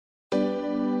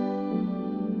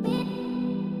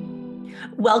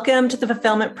Welcome to the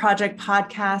Fulfillment Project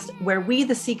podcast, where we,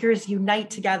 the seekers, unite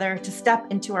together to step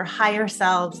into our higher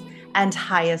selves and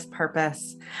highest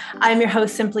purpose. I'm your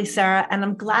host, Simply Sarah, and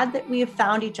I'm glad that we have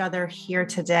found each other here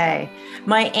today.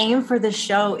 My aim for this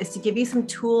show is to give you some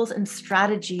tools and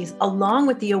strategies along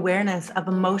with the awareness of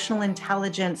emotional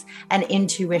intelligence and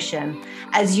intuition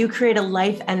as you create a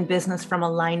life and business from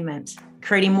alignment,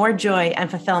 creating more joy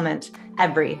and fulfillment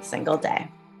every single day.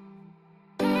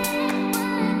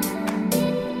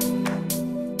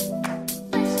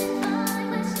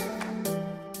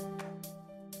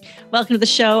 Welcome to the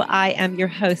show. I am your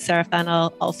host, Sarah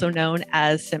Fennell, also known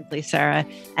as Simply Sarah.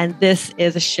 And this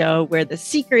is a show where the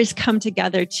seekers come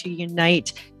together to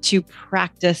unite, to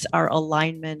practice our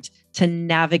alignment, to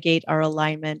navigate our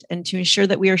alignment, and to ensure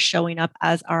that we are showing up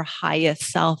as our highest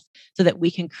self so that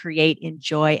we can create in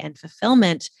joy and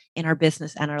fulfillment in our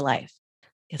business and our life.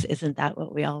 Because isn't that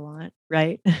what we all want,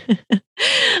 right?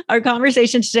 Our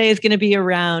conversation today is going to be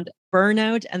around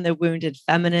burnout and the wounded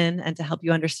feminine, and to help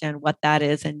you understand what that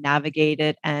is and navigate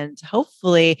it and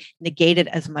hopefully negate it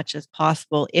as much as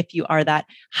possible if you are that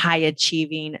high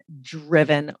achieving,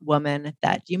 driven woman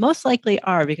that you most likely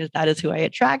are, because that is who I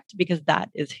attract, because that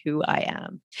is who I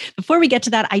am. Before we get to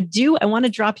that, I want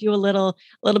to drop you a little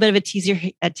bit of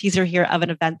a teaser here of an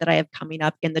event that I have coming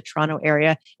up in the Toronto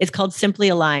area. It's called Simply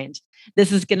Aligned.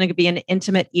 This is going to be an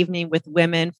intimate evening with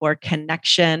women for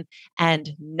connection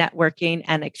and networking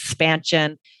and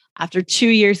expansion. After 2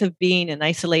 years of being in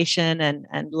isolation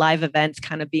and live events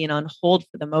kind of being on hold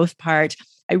for the most part,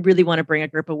 I really want to bring a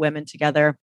group of women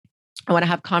together. I want to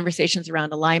have conversations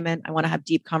around alignment. I want to have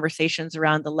deep conversations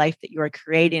around the life that you are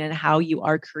creating and how you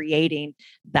are creating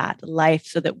that life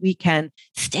so that we can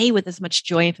stay with as much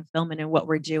joy and fulfillment in what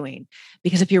we're doing.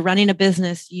 Because if you're running a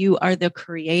business, you are the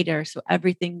creator. So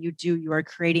everything you do, you are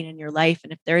creating in your life.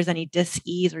 And if there is any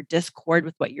dis-ease or discord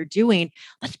with what you're doing,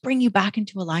 let's bring you back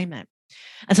into alignment.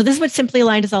 And so this is what Simply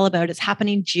Aligned is all about. It's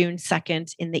happening June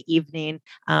 2nd in the evening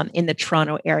in the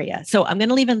Toronto area. So I'm going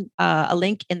to leave a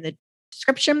link in the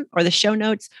description or the show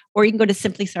notes, or you can go to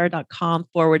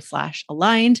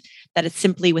simplysarah.com/aligned. That is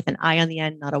simply with an I on the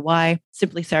end, not a Y,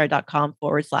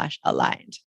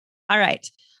 simplysarah.com/aligned. All right,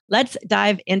 let's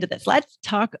dive into this. Let's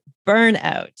talk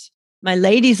burnout. My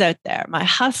ladies out there, my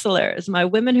hustlers, my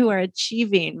women who are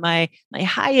achieving, my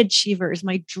high achievers,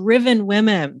 my driven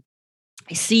women.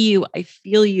 I see you, I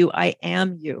feel you, I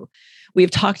am you.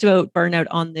 We've talked about burnout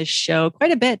on this show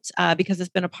quite a bit because it's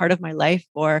been a part of my life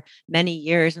for many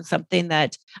years and something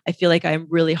that I feel like I'm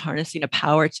really harnessing a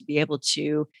power to be able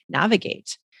to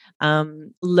navigate.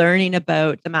 Learning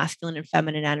about the masculine and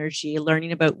feminine energy,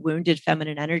 learning about wounded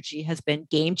feminine energy has been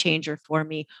game changer for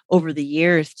me over the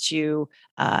years to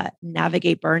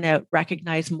navigate burnout,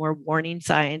 recognize more warning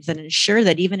signs, and ensure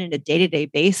that even in a day-to-day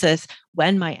basis,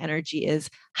 when my energy is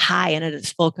high and at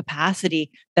its full capacity,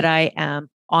 that I am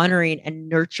honoring and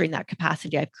nurturing that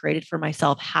capacity I've created for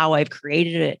myself, how I've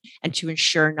created it, and to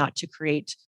ensure not to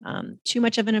create too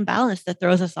much of an imbalance that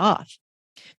throws us off.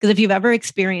 Because if you've ever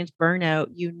experienced burnout,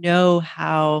 you know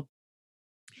how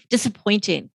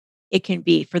disappointing it can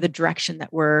be for the direction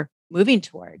that we're moving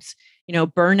towards. You know,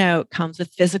 burnout comes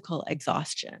with physical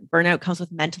exhaustion. Burnout comes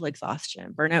with mental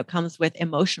exhaustion. Burnout comes with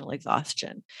emotional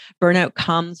exhaustion. Burnout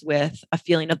comes with a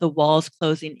feeling of the walls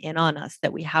closing in on us,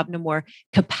 that we have no more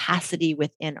capacity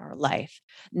within our life.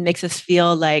 It makes us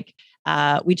feel like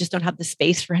we just don't have the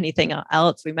space for anything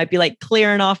else. We might be like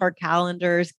clearing off our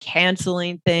calendars,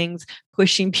 canceling things,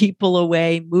 pushing people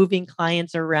away, moving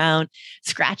clients around,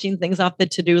 scratching things off the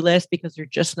to-do list because they're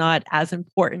just not as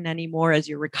important anymore as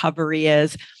your recovery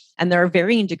is. And there are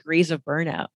varying degrees of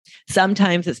burnout.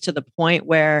 Sometimes it's to the point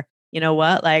where, you know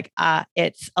what, like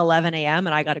it's 11 a.m.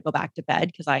 and I got to go back to bed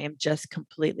because I am just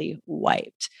completely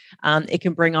wiped. It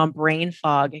can bring on brain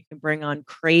fog. It can bring on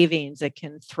cravings. It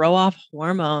can throw off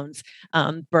hormones.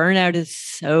 Burnout is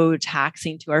so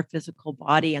taxing to our physical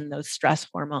body and those stress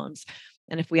hormones.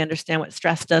 And if we understand what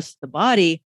stress does to the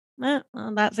body, well,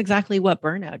 that's exactly what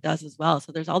burnout does as well.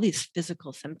 So there's all these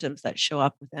physical symptoms that show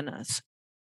up within us.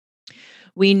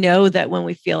 We know that when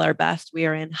we feel our best, we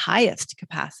are in highest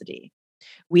capacity.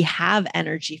 We have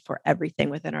energy for everything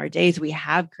within our days. We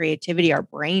have creativity. Our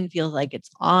brain feels like it's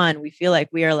on. We feel like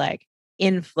we are like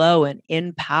in flow and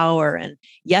in power. And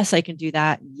yes, I can do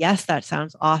that. Yes, that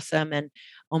sounds awesome. And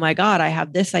oh my God, I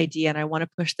have this idea and I want to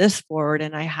push this forward.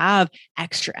 And I have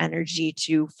extra energy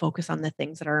to focus on the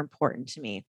things that are important to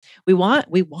me. We want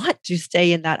to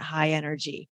stay in that high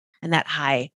energy and that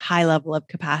high level of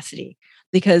capacity,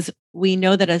 because we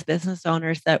know that as business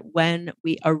owners, that when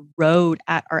we erode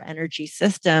at our energy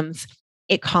systems,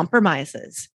 it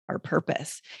compromises our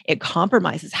purpose. It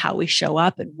compromises how we show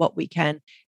up and what we can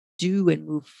do and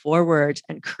move forward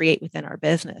and create within our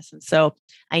business. And so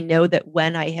I know that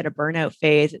when I hit a burnout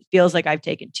phase, it feels like I've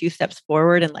taken 2 steps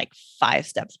forward and like 5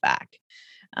 steps back.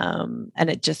 And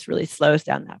it just really slows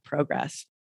down that progress.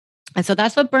 And so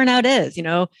that's what burnout is.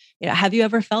 Have you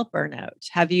ever felt burnout?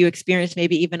 Have you experienced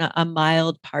maybe even a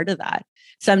mild part of that?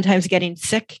 Sometimes getting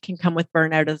sick can come with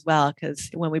burnout as well, because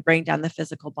when we bring down the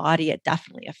physical body, it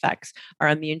definitely affects our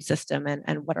immune system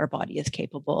and what our body is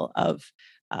capable of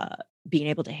being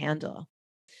able to handle.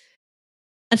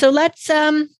 And so let's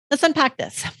unpack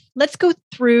this. Let's go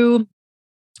through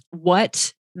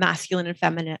what masculine and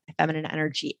feminine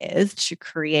energy is to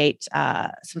create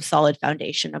some solid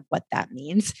foundation of what that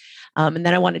means. And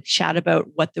then I want to chat about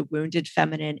what the wounded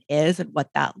feminine is and what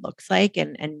that looks like.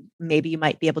 And maybe you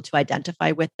might be able to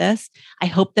identify with this. I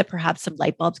hope that perhaps some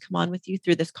light bulbs come on with you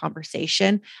through this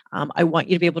conversation. I want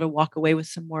you to be able to walk away with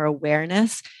some more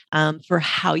awareness for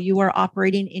how you are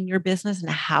operating in your business and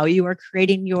how you are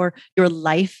creating your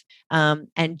life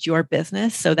and your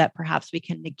business, so that perhaps we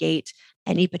can negate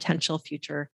any potential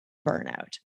future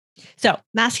burnout. So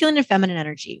masculine and feminine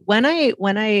energy. When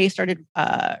I started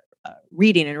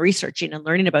reading and researching and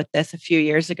learning about this a few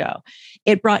years ago,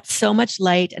 it brought so much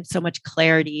light and so much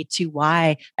clarity to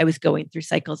why I was going through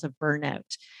cycles of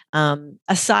burnout.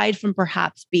 Aside from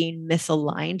perhaps being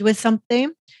misaligned with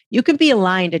something, you can be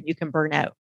aligned and you can burn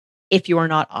out if you are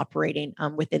not operating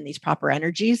within these proper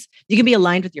energies. You can be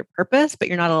aligned with your purpose, but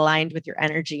you're not aligned with your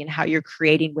energy and how you're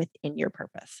creating within your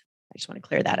purpose. I just want to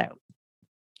clear that out.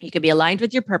 You can be aligned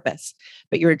with your purpose,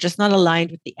 but you're just not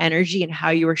aligned with the energy and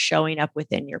how you are showing up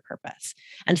within your purpose.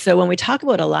 And so when we talk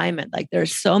about alignment, like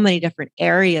there's so many different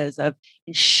areas of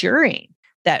ensuring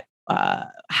that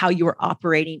how you are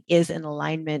operating is in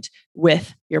alignment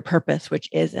with your purpose, which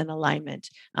is in alignment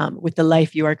with the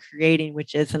life you are creating,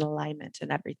 which is in alignment,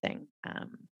 and everything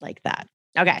like that.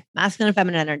 Okay, masculine and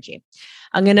feminine energy.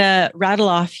 I'm going to rattle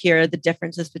off here the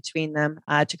differences between them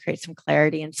to create some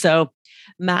clarity. And so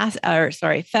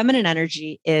feminine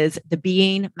energy is the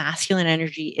being, masculine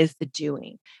energy is the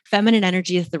doing. Feminine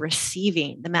energy is the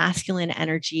receiving, the masculine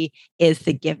energy is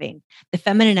the giving. The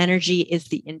feminine energy is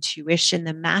the intuition,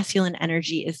 the masculine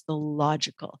energy is the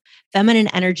logical. Feminine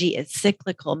energy is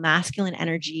cyclical, masculine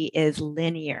energy is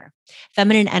linear.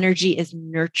 Feminine energy is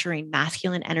nurturing,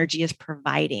 masculine energy is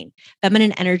providing.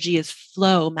 Feminine energy is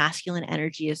flow, masculine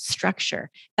energy is structure.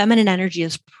 Feminine energy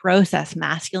is process,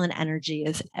 masculine energy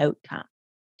is outcome.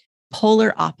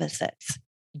 Polar opposites.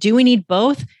 Do we need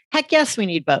both? Heck yes, we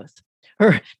need both,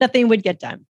 or nothing would get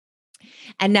done.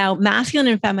 And now masculine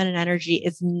and feminine energy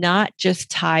is not just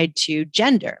tied to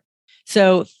gender.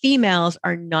 So females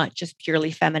are not just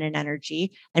purely feminine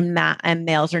energy, and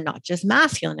males are not just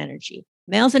masculine energy.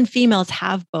 Males and females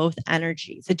have both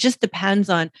energies. It just depends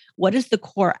on what is the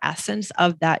core essence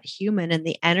of that human and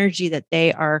the energy that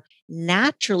they are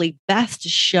naturally best to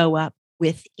show up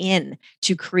within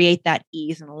to create that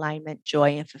ease and alignment,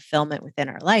 joy, and fulfillment within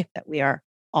our life that we are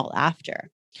all after.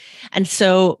 And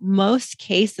so most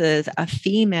cases, a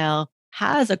female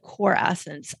has a core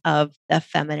essence of the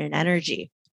feminine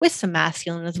energy with some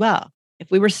masculine as well.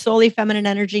 If we were solely feminine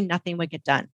energy, nothing would get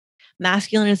done.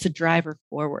 Masculine is the driver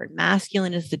forward.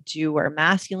 Masculine is the doer.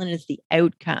 Masculine is the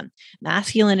outcome.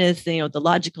 Masculine is the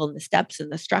logical and the steps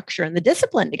and the structure and the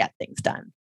discipline to get things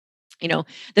done.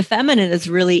 The feminine is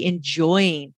really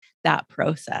enjoying that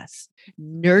process,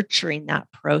 nurturing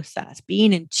that process,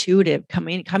 being intuitive,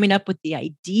 coming up with the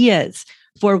ideas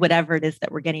for whatever it is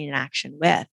that we're getting in action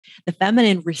with. The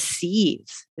feminine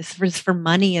receives. This is for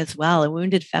money as well. A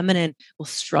wounded feminine will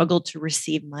struggle to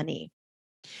receive money.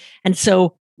 And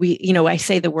so I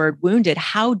say the word wounded.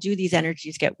 How do these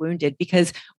energies get wounded?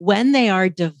 Because when they are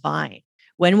divine,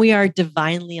 when we are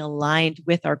divinely aligned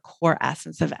with our core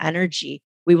essence of energy,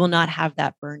 we will not have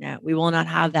that burnout. We will not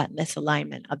have that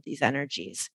misalignment of these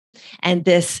energies. And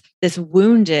this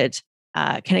wounded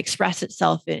can express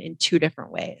itself in 2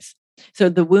 different ways. So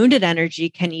the wounded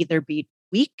energy can either be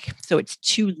weak, so it's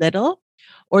too little,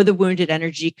 or the wounded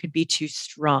energy could be too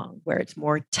strong, where it's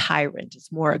more tyrant,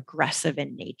 it's more aggressive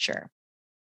in nature.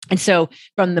 And so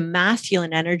from the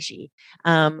masculine energy,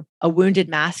 a wounded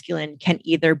masculine can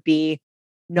either be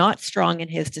not strong in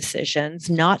his decisions,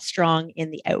 not strong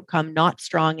in the outcome, not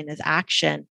strong in his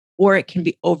action, or it can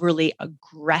be overly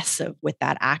aggressive with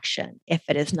that action if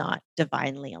it is not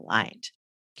divinely aligned.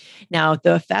 Now,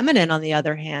 the feminine, on the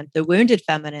other hand, the wounded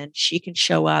feminine, she can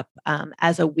show up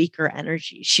as a weaker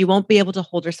energy. She won't be able to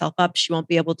hold herself up. She won't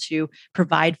be able to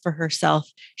provide for herself.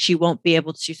 She won't be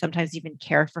able to sometimes even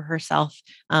care for herself.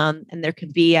 And there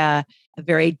can be a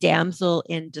very damsel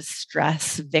in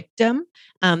distress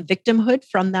victimhood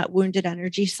from that wounded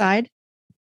energy side.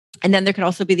 And then there could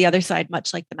also be the other side,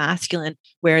 much like the masculine,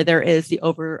 where there is the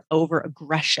over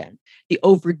aggression, the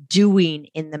overdoing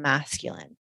in the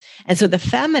masculine. And so the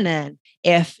feminine,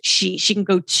 if she can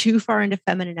go too far into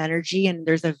feminine energy and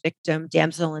there's a victim,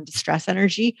 damsel in distress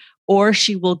energy, or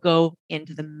she will go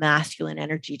into the masculine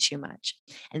energy too much.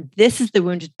 And this is the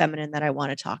wounded feminine that I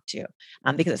want to talk to,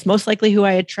 because it's most likely who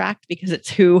I attract, because it's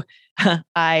who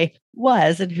I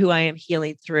was and who I am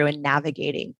healing through and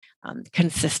navigating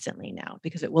consistently now,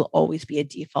 because it will always be a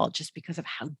default just because of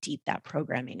how deep that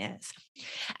programming is.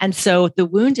 And so the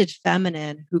wounded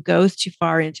feminine who goes too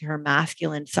far into her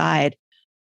masculine side,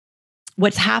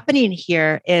 what's happening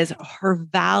here is her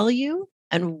value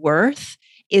and worth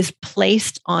is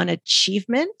placed on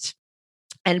achievement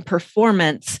and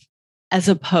performance as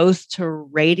opposed to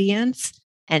radiance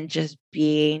and just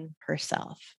being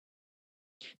herself.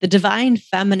 The divine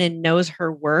feminine knows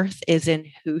her worth is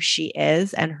in who she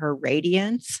is and her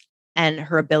radiance and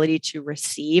her ability to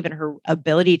receive and her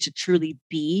ability to truly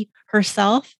be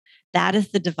herself. That is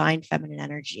the divine feminine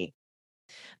energy.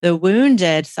 The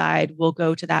wounded side will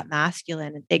go to that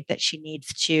masculine and think that she needs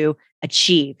to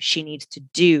achieve, she needs to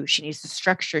do, she needs to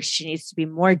structure, she needs to be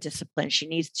more disciplined, she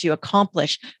needs to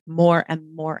accomplish more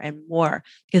and more and more,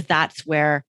 because that's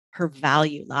where her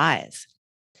value lies.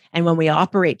 And when we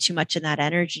operate too much in that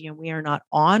energy and we are not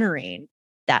honoring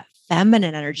that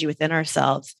feminine energy within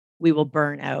ourselves, we will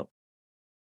burn out.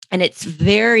 And it's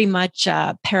very much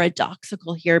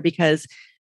paradoxical here, because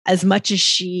as much as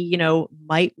she,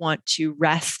 might want to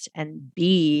rest and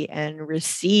be and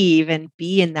receive and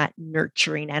be in that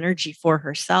nurturing energy for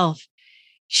herself,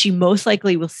 she most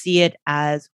likely will see it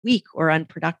as weak or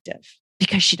unproductive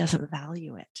because she doesn't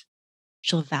value it.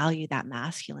 She'll value that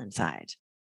masculine side.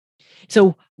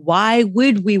 So why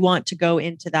would we want to go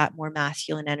into that more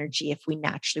masculine energy if we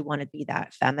naturally want to be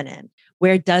that feminine?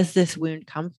 Where does this wound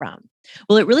come from?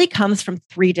 Well, it really comes from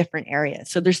three different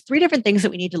areas. So there's three different things that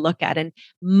we need to look at. And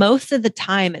most of the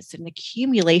time, it's an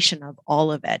accumulation of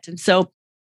all of it. And so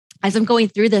as I'm going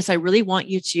through this, I really want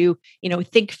you to,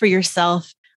 think for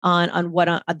yourself on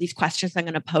what these questions I'm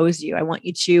going to pose you. I want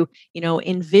you to,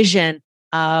 envision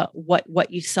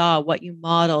what you saw, what you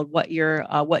modeled, what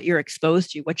you're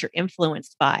exposed to, what you're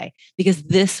influenced by, because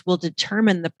this will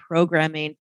determine the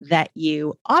programming that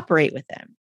you operate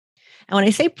within. And when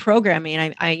I say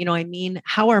programming, I mean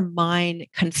how our mind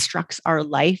constructs our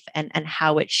life and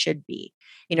how it should be.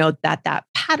 That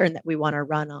pattern that we want to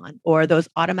run on, or those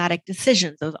automatic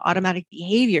decisions, those automatic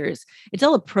behaviors, it's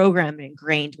all a program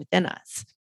ingrained within us.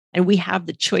 And we have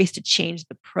the choice to change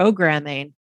the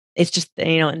programming. It's just,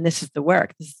 and this is the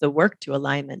work. This is the work to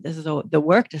alignment. This is the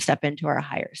work to step into our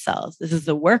higher selves. This is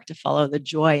the work to follow the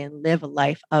joy and live a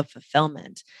life of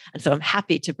fulfillment. And so I'm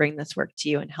happy to bring this work to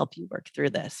you and help you work through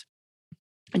this.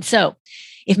 And so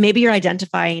if maybe you're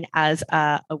identifying as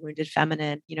a wounded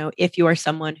feminine, if you are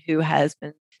someone who has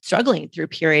been struggling through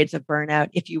periods of burnout,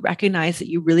 if you recognize that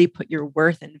you really put your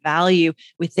worth and value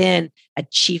within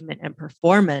achievement and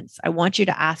performance, I want you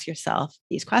to ask yourself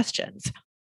these questions.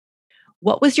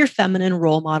 What was your feminine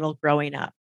role model growing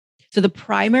up? So the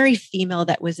primary female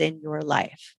that was in your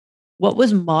life, what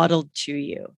was modeled to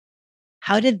you?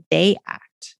 How did they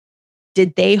act?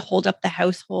 Did they hold up the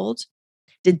household?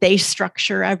 Did they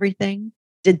structure everything?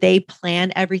 Did they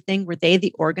plan everything? Were they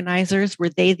the organizers? Were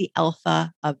they the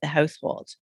alpha of the household?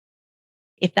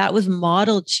 If that was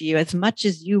modeled to you, as much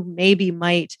as you maybe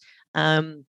might,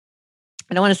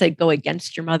 I don't want to say go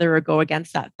against your mother or go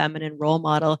against that feminine role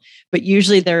model, but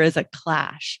usually there is a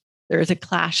clash. There is a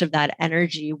clash of that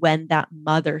energy when that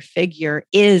mother figure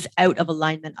is out of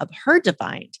alignment of her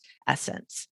divine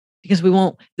essence, because we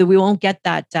won't get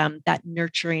that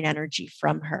nurturing energy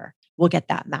from her. We'll get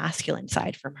that masculine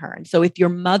side from her. And so if your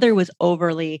mother was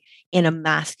overly in a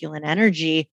masculine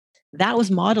energy, that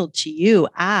was modeled to you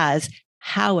as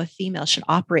how a female should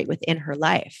operate within her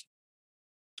life.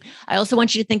 I also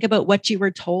want you to think about what you were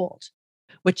told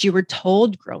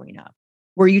growing up.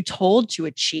 Were you told to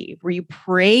achieve? Were you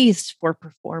praised for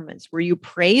performance? Were you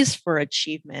praised for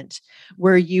achievement?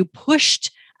 Were you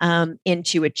pushed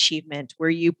into achievement? Were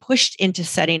you pushed into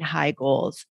setting high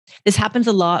goals? This happens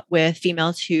a lot with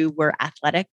females who were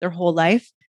athletic their whole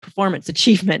life. Performance,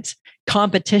 achievement,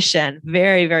 competition,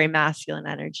 very, very masculine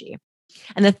energy.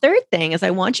 And the third thing is I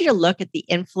want you to look at the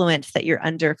influence that you're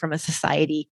under from a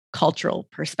society cultural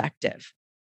perspective.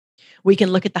 We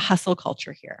can look at the hustle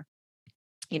culture here,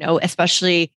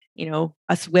 especially,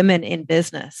 us women in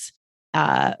business.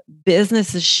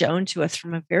 Business is shown to us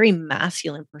from a very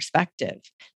masculine perspective.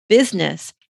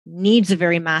 Business needs a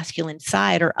very masculine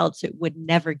side, or else it would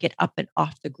never get up and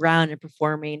off the ground and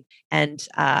performing and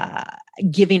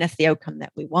giving us the outcome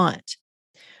that we want.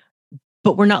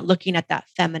 But we're not looking at that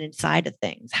feminine side of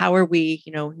things. How are we,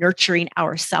 nurturing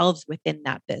ourselves within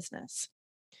that business?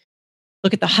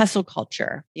 Look at the hustle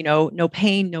culture, no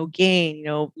pain, no gain,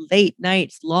 late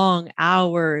nights, long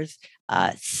hours,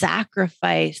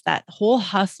 sacrifice, that whole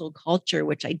hustle culture,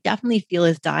 which I definitely feel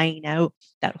is dying out,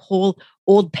 that whole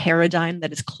old paradigm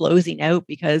that is closing out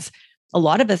because a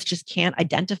lot of us just can't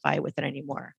identify with it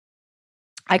anymore.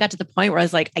 I got to the point where I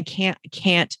was like, I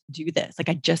can't do this. Like,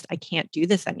 I can't do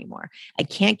this anymore. I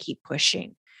can't keep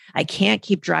pushing. I can't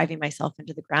keep driving myself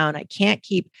into the ground. I can't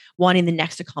keep wanting the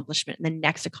next accomplishment and the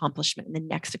next accomplishment and the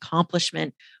next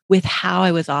accomplishment with how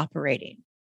I was operating.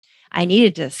 I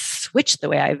needed to switch the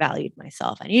way I valued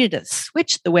myself. I needed to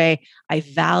switch the way I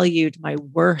valued my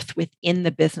worth within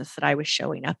the business that I was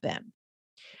showing up in.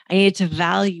 I needed to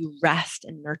value rest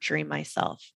and nurturing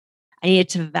myself. I needed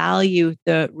to value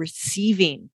the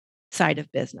receiving side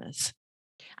of business.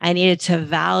 I needed to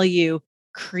value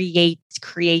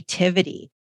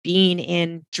creativity, being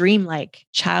in dreamlike,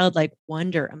 childlike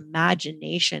wonder,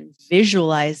 imagination,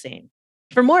 visualizing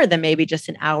for more than maybe just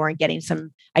an hour and getting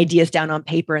some ideas down on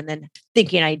paper and then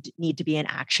thinking I need to be in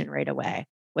action right away.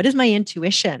 What is my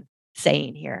intuition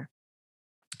saying here?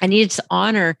 I needed to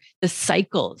honor the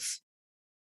cycles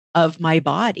of my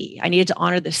body. I needed to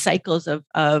honor the cycles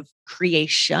of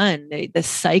creation, the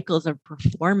cycles of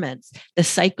performance, the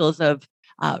cycles of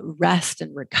rest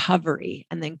and recovery,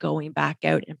 and then going back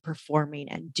out and performing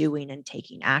and doing and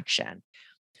taking action.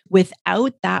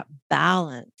 Without that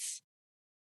balance,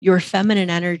 your feminine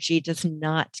energy does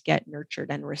not get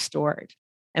nurtured and restored.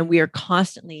 And we are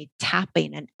constantly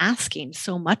tapping and asking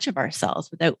so much of ourselves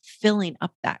without filling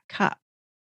up that cup.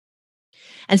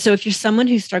 And so if you're someone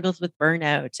who struggles with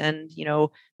burnout and,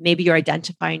 maybe you're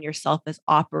identifying yourself as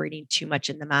operating too much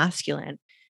in the masculine,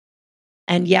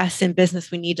 and yes, in business,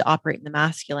 we need to operate in the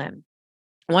masculine.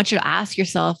 I want you to ask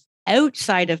yourself,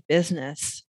 outside of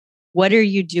business, what are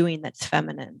you doing that's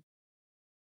feminine?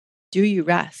 Do you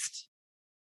rest?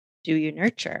 Do you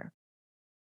nurture?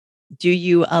 Do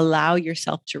you allow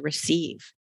yourself to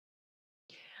receive?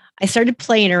 I started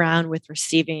playing around with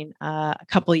receiving a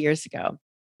couple of years ago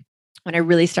when I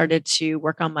really started to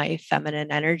work on my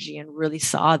feminine energy and really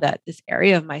saw that this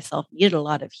area of myself needed a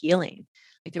lot of healing.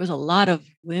 Like, there was a lot of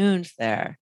wounds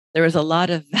there. There was a lot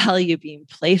of value being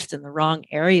placed in the wrong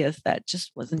areas that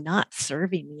just was not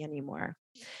serving me anymore.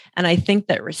 And I think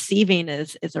that receiving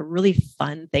is a really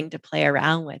fun thing to play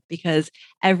around with, because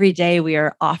every day we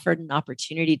are offered an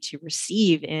opportunity to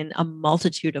receive in a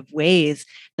multitude of ways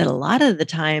that a lot of the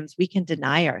times we can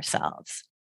deny ourselves.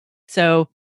 So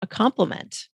a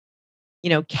compliment,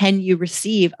 can you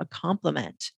receive a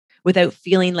compliment without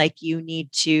feeling like you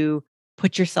need to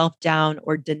put yourself down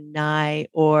or deny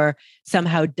or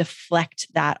somehow deflect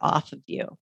that off of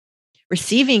you?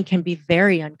 Receiving can be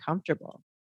very uncomfortable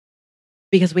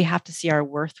because we have to see our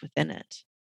worth within it.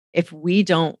 If we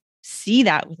don't see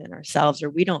that within ourselves, or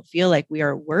we don't feel like we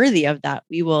are worthy of that,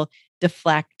 we will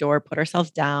deflect or put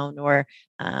ourselves down or,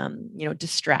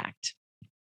 distract.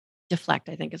 Deflect,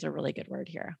 I think, is a really good word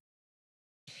here.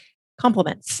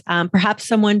 Compliments. Perhaps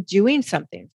someone doing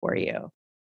something for you.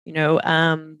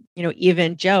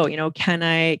 Even Joe, can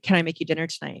I make you dinner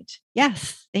tonight?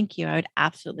 Yes, thank you. I would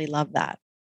absolutely love that.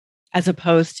 As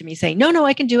opposed to me saying, no,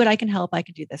 I can do it. I can help. I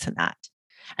can do this and that.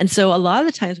 And so a lot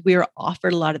of the times we are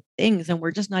offered a lot of things and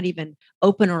we're just not even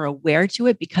open or aware to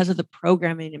it because of the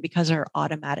programming and because of our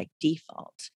automatic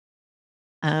default.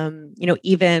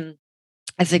 Even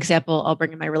as an example, I'll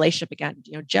bring in my relationship again.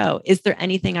 Joe, is there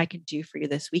anything I can do for you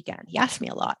this weekend? He asked me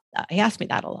a lot. He asked me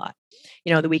that a lot.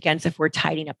 The weekends, if we're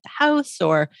tidying up the house,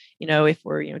 or if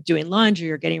we're doing laundry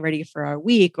or getting ready for our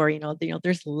week, or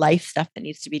there's life stuff that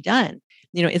needs to be done.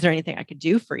 Is there anything I could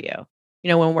do for you?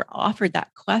 When we're offered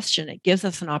that question, it gives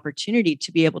us an opportunity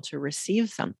to be able to receive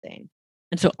something.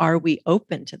 And so, are we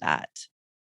open to that?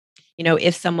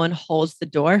 If someone holds the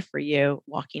door for you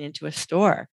walking into a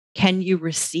store, can you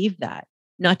receive that?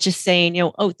 Not just saying,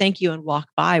 oh, thank you, and walk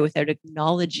by without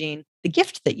acknowledging the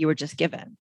gift that you were just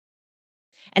given.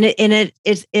 And it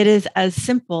is as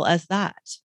simple as that.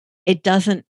 It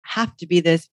doesn't have to be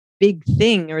this big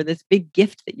thing or this big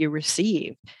gift that you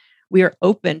receive. We are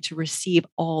open to receive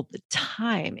all the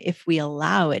time if we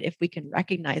allow it, if we can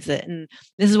recognize it. And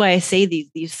this is why I say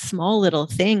these small little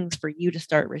things for you to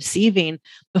start receiving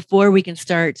before we can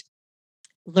start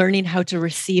learning how to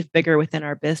receive bigger within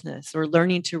our business, or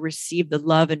learning to receive the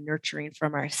love and nurturing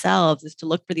from ourselves, is to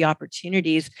look for the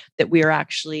opportunities that we are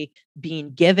actually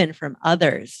being given from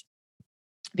others.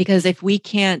 Because if we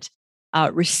can't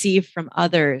receive from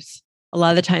others, a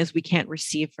lot of the times we can't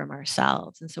receive from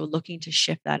ourselves. And so looking to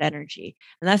shift that energy.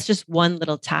 And that's just one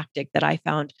little tactic that I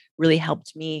found really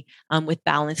helped me with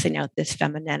balancing out this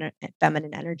feminine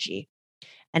energy.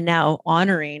 And now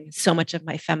honoring so much of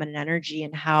my feminine energy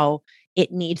and how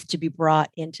it needs to be brought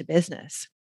into business.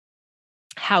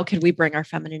 How can we bring our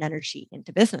feminine energy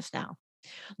into business now?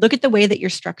 Look at the way that you're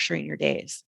structuring your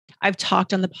days. I've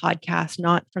talked on the podcast,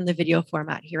 not from the video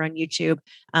format here on YouTube,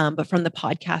 but from the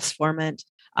podcast format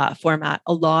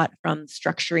a lot from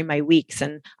structuring my weeks.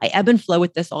 And I ebb and flow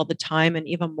with this all the time. And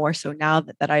even more so now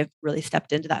that I've really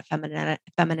stepped into that feminine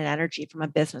energy from a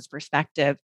business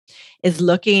perspective, is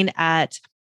looking at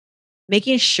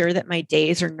making sure that my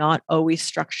days are not always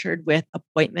structured with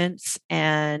appointments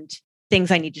and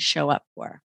things I need to show up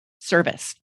for.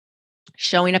 Service.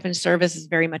 Showing up in service is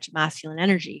very much masculine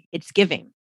energy. It's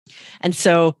giving. And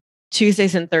so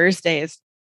Tuesdays and Thursdays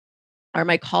are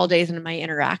my call days and my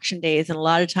interaction days. And a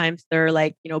lot of times they're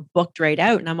like, booked right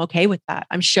out. And I'm okay with that.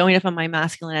 I'm showing up on my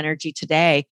masculine energy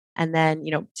today. And then,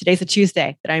 today's a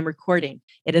Tuesday that I'm recording.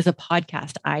 It is a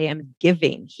podcast. I am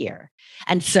giving here.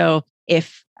 And so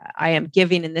if I am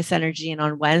giving in this energy and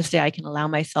on Wednesday, I can allow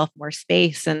myself more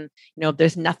space. And, if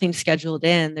there's nothing scheduled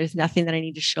in, there's nothing that I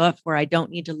need to show up for. I don't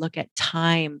need to look at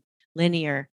time,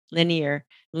 linear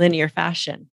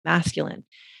fashion, masculine.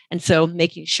 And so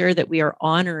making sure that we are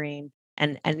honoring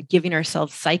and giving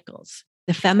ourselves cycles.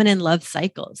 The feminine loves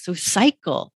cycles. So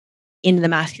cycle into the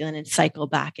masculine and cycle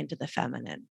back into the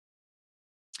feminine.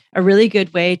 A really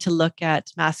good way to look at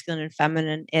masculine and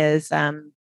feminine is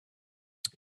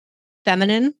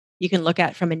feminine, you can look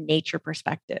at from a nature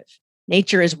perspective.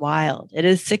 Nature is wild. It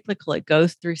is cyclical. It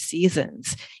goes through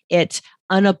seasons. It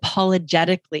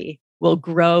unapologetically will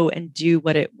grow and do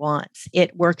what it wants.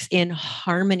 It works in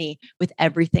harmony with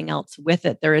everything else with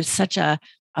it. There is such a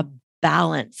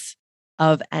balance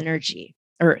of energy,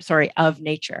 of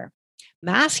nature.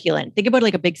 Masculine, think about it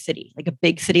like a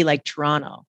big city like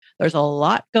Toronto. There's a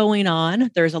lot going on.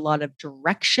 There's a lot of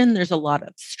direction. There's a lot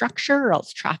of structure, or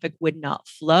else traffic would not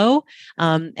flow.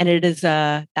 And that is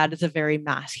a very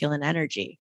masculine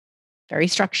energy, very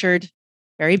structured,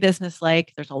 very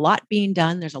businesslike. There's a lot being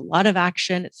done. There's a lot of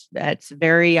action. It's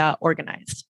very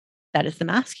organized. That is the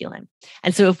masculine.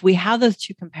 And so if we have those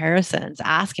two comparisons,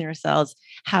 asking ourselves,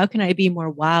 how can I be more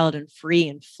wild and free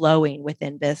and flowing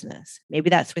within business? Maybe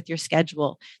that's with your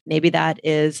schedule. Maybe that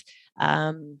is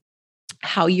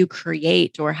how you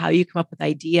create or how you come up with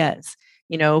ideas.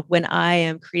 When I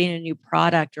am creating a new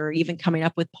product or even coming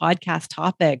up with podcast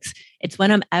topics, it's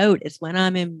when I'm out, it's when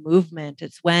I'm in movement,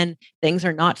 it's when things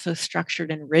are not so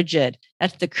structured and rigid.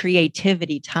 That's the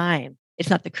creativity time. It's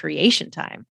not the creation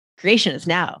time. Creation is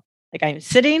now. Like I am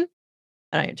sitting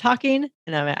and I am talking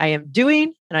and I am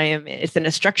doing and it's in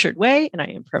a structured way and I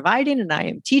am providing and I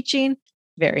am teaching.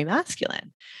 Very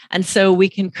masculine. And so we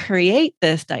can create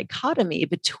this dichotomy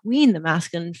between the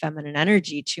masculine and feminine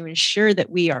energy to ensure that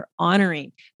we are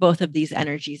honoring both of these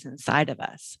energies inside of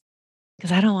us.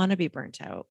 Because I don't want to be burnt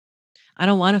out. I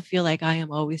don't want to feel like I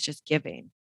am always just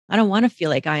giving. I don't want to feel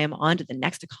like I am on to the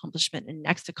next accomplishment and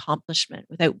next accomplishment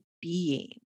without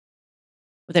being,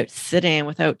 without sitting,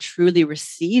 without truly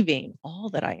receiving all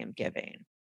that I am giving,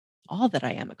 all that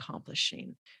I am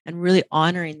accomplishing, and really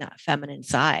honoring that feminine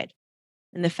side.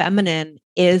 And the feminine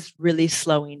is really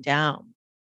slowing down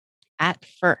at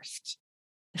first.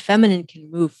 The feminine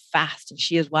can move fast and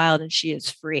she is wild and she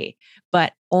is free,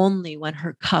 but only when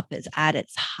her cup is at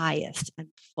its highest and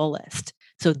fullest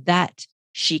so that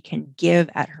she can give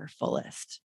at her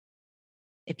fullest.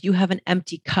 If you have an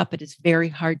empty cup, it is very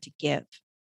hard to give.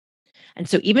 And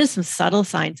so even some subtle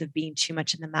signs of being too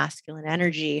much in the masculine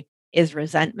energy is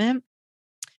resentment,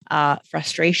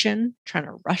 frustration, trying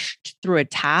to rush through a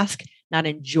task, not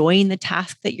enjoying the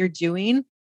task that you're doing.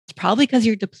 It's probably because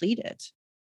you're depleted.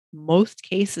 Most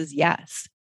cases, yes.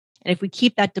 And if we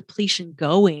keep that depletion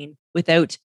going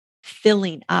without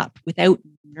filling up, without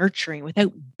nurturing,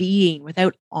 without being,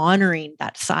 without honoring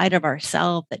that side of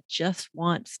ourselves that just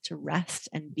wants to rest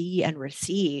and be and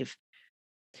receive,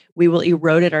 we will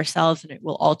erode it ourselves and it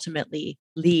will ultimately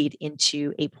lead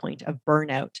into a point of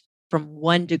burnout from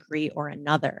one degree or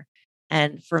another.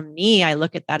 And for me, I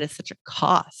look at that as such a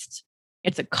cost.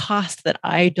 It's a cost that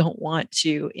I don't want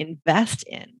to invest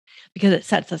in because it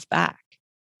sets us back.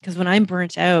 Because when I'm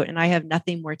burnt out and I have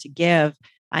nothing more to give,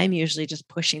 I'm usually just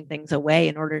pushing things away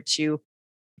in order to,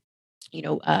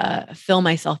 fill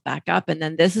myself back up. And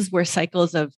then this is where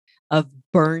cycles of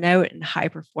burnout and high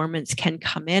performance can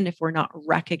come in if we're not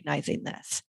recognizing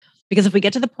this. Because if we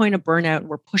get to the point of burnout and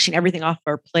we're pushing everything off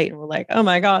our plate and we're like, oh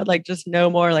my God, like just no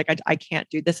more, like I can't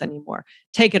do this anymore.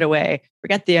 Take it away.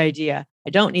 Forget the idea. I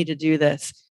don't need to do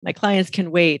this. My clients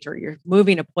can wait, or you're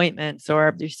moving appointments,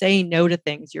 or you're saying no to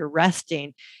things, you're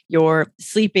resting, you're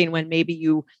sleeping when maybe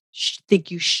you think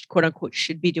you quote unquote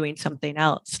should be doing something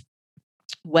else.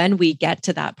 When we get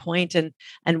to that point and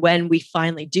when we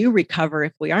finally do recover,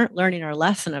 if we aren't learning our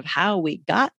lesson of how we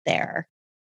got there,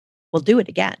 we'll do it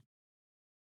again,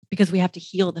 because we have to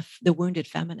heal the wounded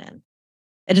feminine.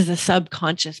 It is a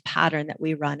subconscious pattern that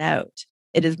we run out.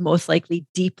 It is most likely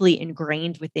deeply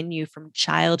ingrained within you from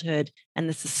childhood and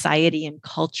the society and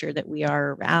culture that we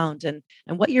are around, and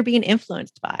what you're being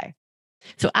influenced by.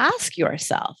 So ask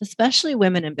yourself, especially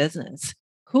women in business,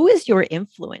 who is your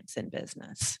influence in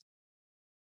business?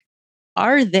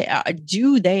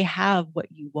 Do they have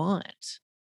what you want?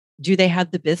 Do they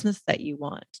have the business that you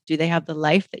want? Do they have the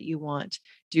life that you want?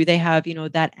 Do they have,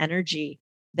 that energy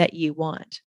that you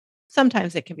want?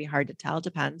 Sometimes it can be hard to tell,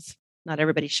 depends. Not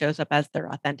everybody shows up as their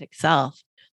authentic self,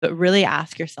 but really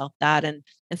ask yourself that, and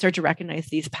start to recognize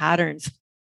these patterns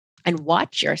and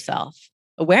watch yourself.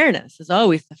 Awareness is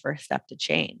always the first step to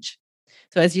change.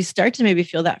 So as you start to maybe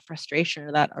feel that frustration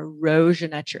or that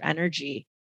erosion at your energy,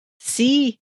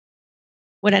 see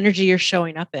what energy you're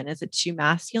showing up in. Is it too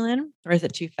masculine or is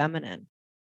it too feminine?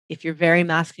 If you're very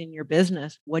masculine in your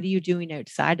business, what are you doing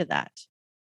outside of that?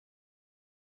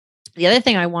 The other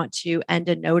thing I want to end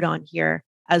a note on here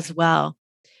as well,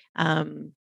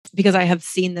 because I have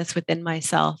seen this within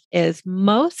myself, is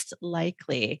most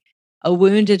likely a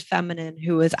wounded feminine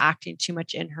who is acting too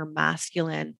much in her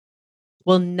masculine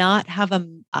will not have a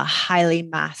highly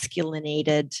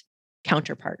masculinated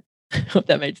counterpart. I hope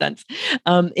that made sense.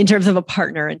 In terms of a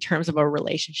partner, in terms of a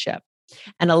relationship.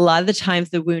 And a lot of the times,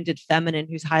 the wounded feminine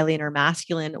who's highly in her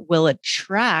masculine will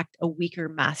attract a weaker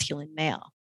masculine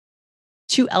male.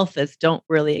 Two alphas don't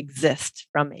really exist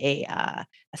from a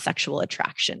sexual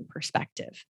attraction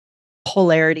perspective.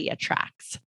 Polarity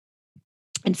attracts.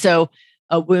 And so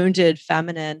a wounded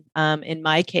feminine, in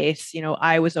my case,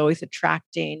 I was always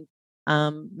attracting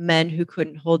men who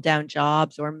couldn't hold down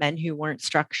jobs, or men who weren't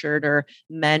structured, or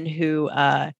men who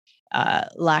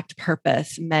lacked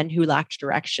purpose, men who lacked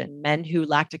direction, men who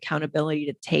lacked accountability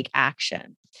to take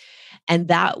action. And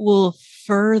that will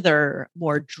further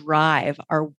more drive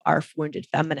our wounded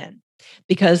feminine,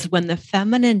 because when the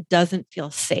feminine doesn't feel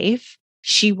safe,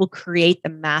 she will create the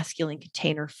masculine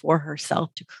container for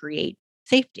herself to create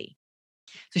safety.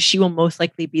 So she will most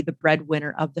likely be the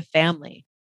breadwinner of the family,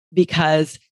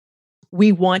 because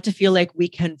we want to feel like we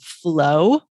can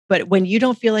flow. But when you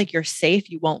don't feel like you're safe,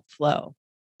 you won't flow.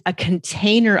 A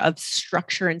container of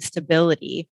structure and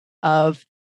stability of,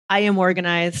 I am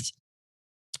organized,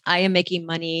 I am making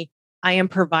money, I am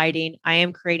providing, I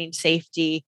am creating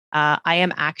safety, I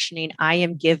am actioning, I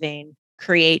am giving,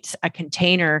 creates a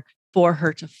container for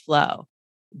her to flow.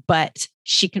 But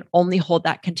she can only hold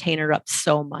that container up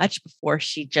so much before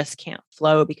she just can't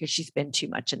flow, because she's been too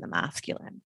much in the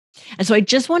masculine. And so I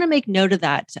just want to make note of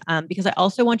that, because I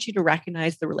also want you to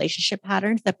recognize the relationship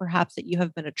patterns that perhaps that you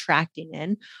have been attracting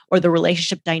in, or the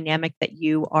relationship dynamic that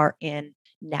you are in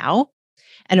now.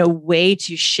 And a way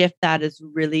to shift that is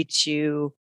really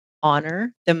to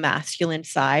honor the masculine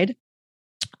side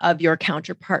of your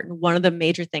counterpart. And one of the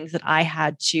major things that I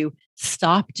had to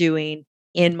stop doing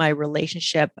in my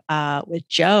relationship with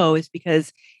Joe is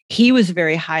because he was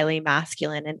very highly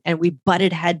masculine, and we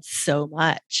butted heads so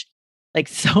much. Like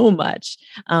so much.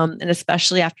 And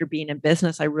especially after being in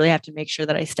business, I really have to make sure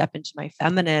that I step into my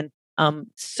feminine,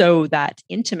 so that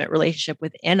intimate relationship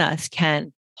within us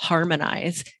can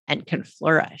harmonize and can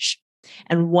flourish.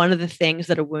 And one of the things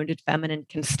that a wounded feminine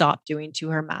can stop doing to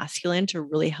her masculine to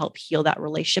really help heal that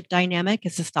relationship dynamic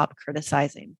is to stop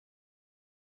criticizing.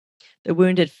 The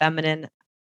wounded feminine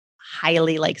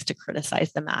highly likes to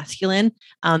criticize the masculine,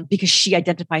 because she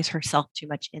identifies herself too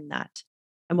much in that,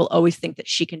 and will always think that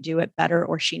she can do it better,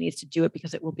 or she needs to do it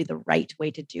because it will be the right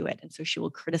way to do it. And so she will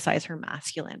criticize her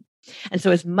masculine. And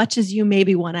so as much as you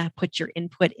maybe want to put your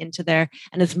input into there,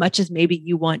 and as much as maybe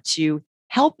you want to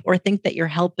help or think that you're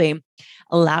helping,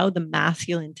 allow the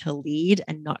masculine to lead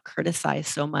and not criticize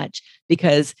so much,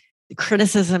 because the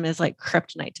criticism is like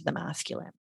kryptonite to the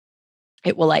masculine.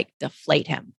 It will like deflate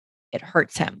him. It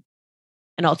hurts him.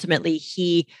 And ultimately,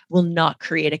 he will not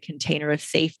create a container of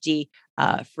safety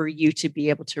for you to be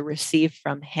able to receive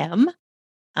from him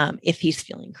if he's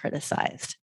feeling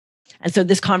criticized. And so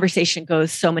this conversation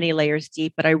goes so many layers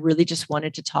deep, but I really just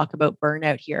wanted to talk about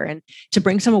burnout here and to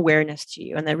bring some awareness to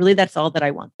you. And then really that's all that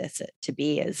I want this to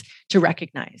be, is to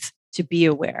recognize, to be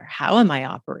aware. How am I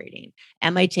operating?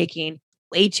 Am I taking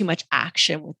way too much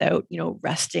action without,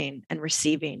 resting and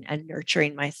receiving and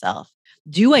nurturing myself?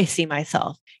 Do I see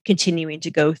myself continuing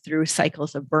to go through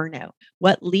cycles of burnout?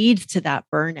 What leads to that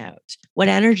burnout? What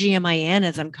energy am I in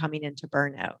as I'm coming into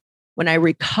burnout? When I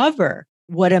recover,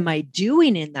 what am I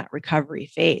doing in that recovery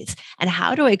phase? And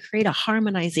how do I create a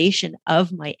harmonization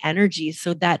of my energy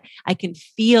so that I can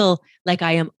feel like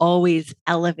I am always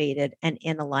elevated and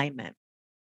in alignment?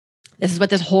 This is what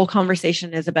this whole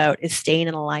conversation is about, is staying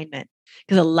in alignment,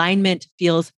 because alignment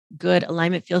feels good.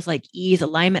 Alignment feels like ease.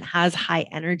 Alignment has high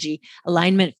energy.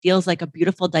 Alignment feels like a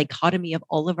beautiful dichotomy of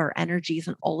all of our energies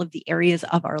and all of the areas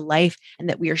of our life, and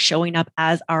that we are showing up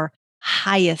as our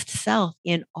highest self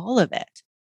in all of it.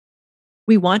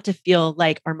 We want to feel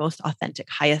like our most authentic,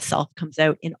 highest self comes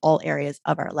out in all areas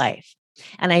of our life.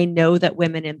 And I know that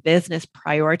women in business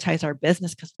prioritize our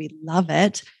business because we love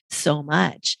it so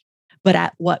much, but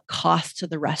at what cost to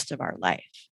the rest of our life?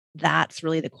 That's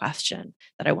really the question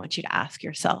that I want you to ask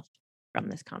yourself from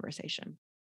this conversation.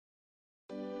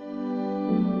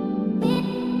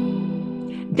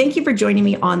 Thank you for joining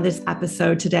me on this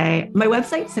episode today. My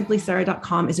website,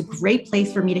 simplysarah.com, is a great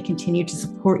place for me to continue to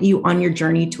support you on your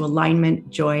journey to alignment,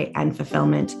 joy, and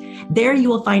fulfillment. There you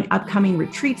will find upcoming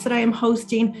retreats that I am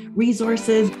hosting,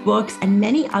 resources, books, and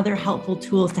many other helpful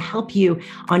tools to help you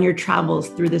on your travels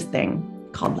through this thing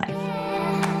called life.